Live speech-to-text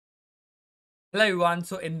Hello everyone,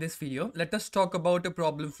 so in this video, let us talk about a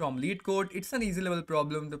problem from LeetCode. It's an easy level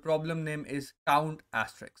problem. The problem name is count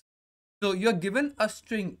asterisks. So you're given a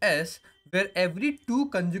string S where every two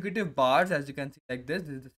consecutive bars, as you can see like this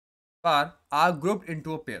is the bar, are grouped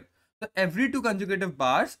into a pair. So every two consecutive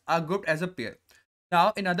bars are grouped as a pair.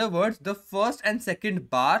 Now, in other words, the first and second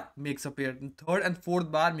bar makes a pair, and third and fourth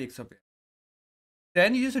bar makes a pair.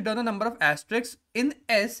 Then you just return the number of asterisks in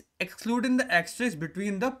S, excluding the asterisks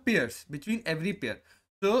between the pairs, between every pair.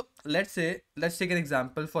 So let's take an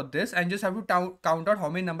example for this and just have to count out how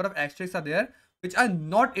many number of asterisks are there which are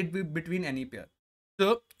not between any pair.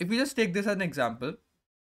 So if we just take this as an example,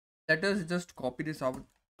 let us just copy this out.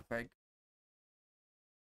 Right.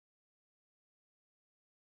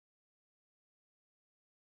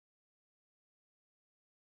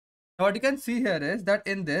 Now what you can see here is that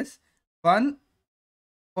in this one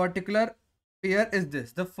particular pair is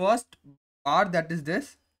this. The first bar, that is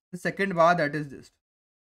this. The second bar, that is this.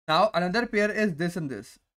 Now another pair is this and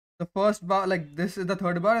this. The first bar, like this, is the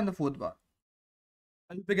third bar and the fourth bar.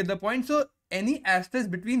 You get the point. So any asterisk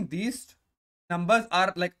between these numbers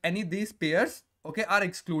are like these pairs, okay, are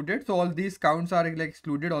excluded. So all these counts are like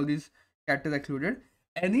excluded. All these characters excluded.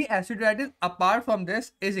 Any asterisk that is apart from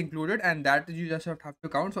this is included, and that you just have to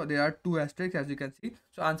count. So there are two asterisks, as you can see.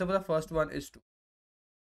 So answer for the first one is 2.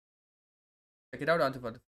 Check it out. Answer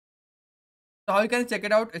for the. So how you can check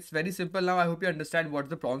it out? It's very simple now. I hope you understand what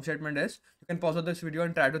the problem statement is. You can pause this video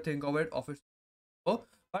and try to think of it. But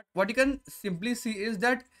what you can simply see is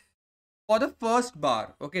that for the first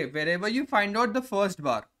bar, okay, wherever you find out the first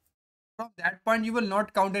bar, from that point you will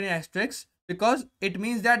not count any asterisks because it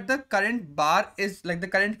means that the current bar is like the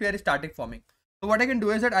current pair is starting forming. So what I can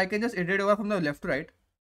do is that I can just iterate over from the left to right,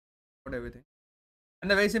 put everything. And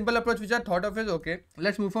the very simple approach which I thought of is, okay,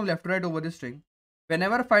 let's move from left to right over this string.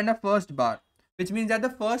 Whenever I find a first bar, which means that the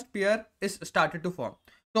first pair is started to form.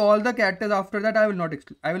 So all the characters after that I will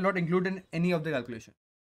not include in any of the calculation.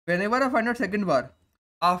 Whenever I find out second bar,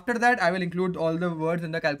 after that I will include all the words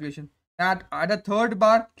in the calculation. At the third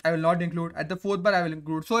bar I will not include. At the fourth bar I will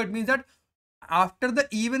include. So it means that after the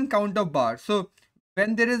even count of bars, so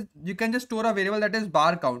when there is, you can just store a variable that is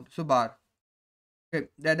bar count. So bar, okay,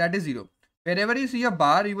 that is 0. Wherever you see a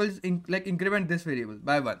bar, you will increment this variable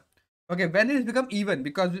by 1. Okay, when it has become even,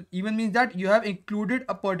 because even means that you have included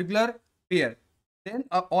a particular pair, then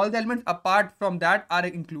all the elements apart from that are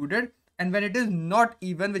included. And when it is not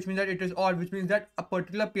even, which means that it is odd, which means that a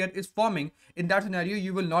particular pair is forming, in that scenario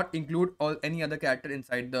you will not include any other character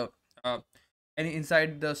inside the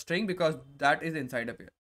inside the string, because that is inside a pair.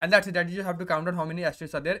 And that's it. That you just have to count out how many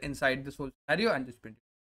asterisks are there inside this whole scenario and just print it.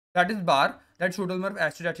 That is bar. That total number of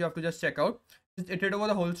asterisks that you have to just check out. Just iterate over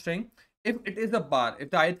the whole string. If it is a bar,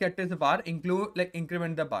 if the ith character is a bar,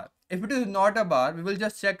 increment the bar. If it is not a bar, we will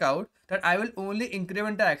just check out that I will only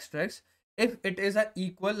increment the asterisks if it is an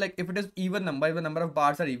equal, like if it is even number, if the number of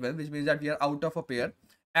bars are even, which means that we are out of a pair,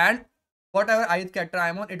 and whatever ith character I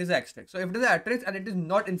am on, it is an asterisk. So if it is an asterisk and it is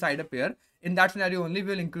not inside a pair, in that scenario only we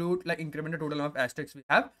will increment the total number of asterisks we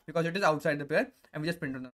have, because it is outside the pair, and we just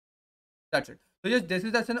print on the. That's it. So yes, this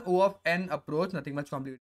is just an O of n approach, nothing much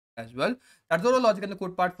complicated as well. That's all the logic and the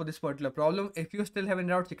code part for this particular problem. If you still have any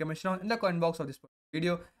doubts, you can mention down in the comment box of this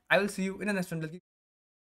video. I will see you in the next one.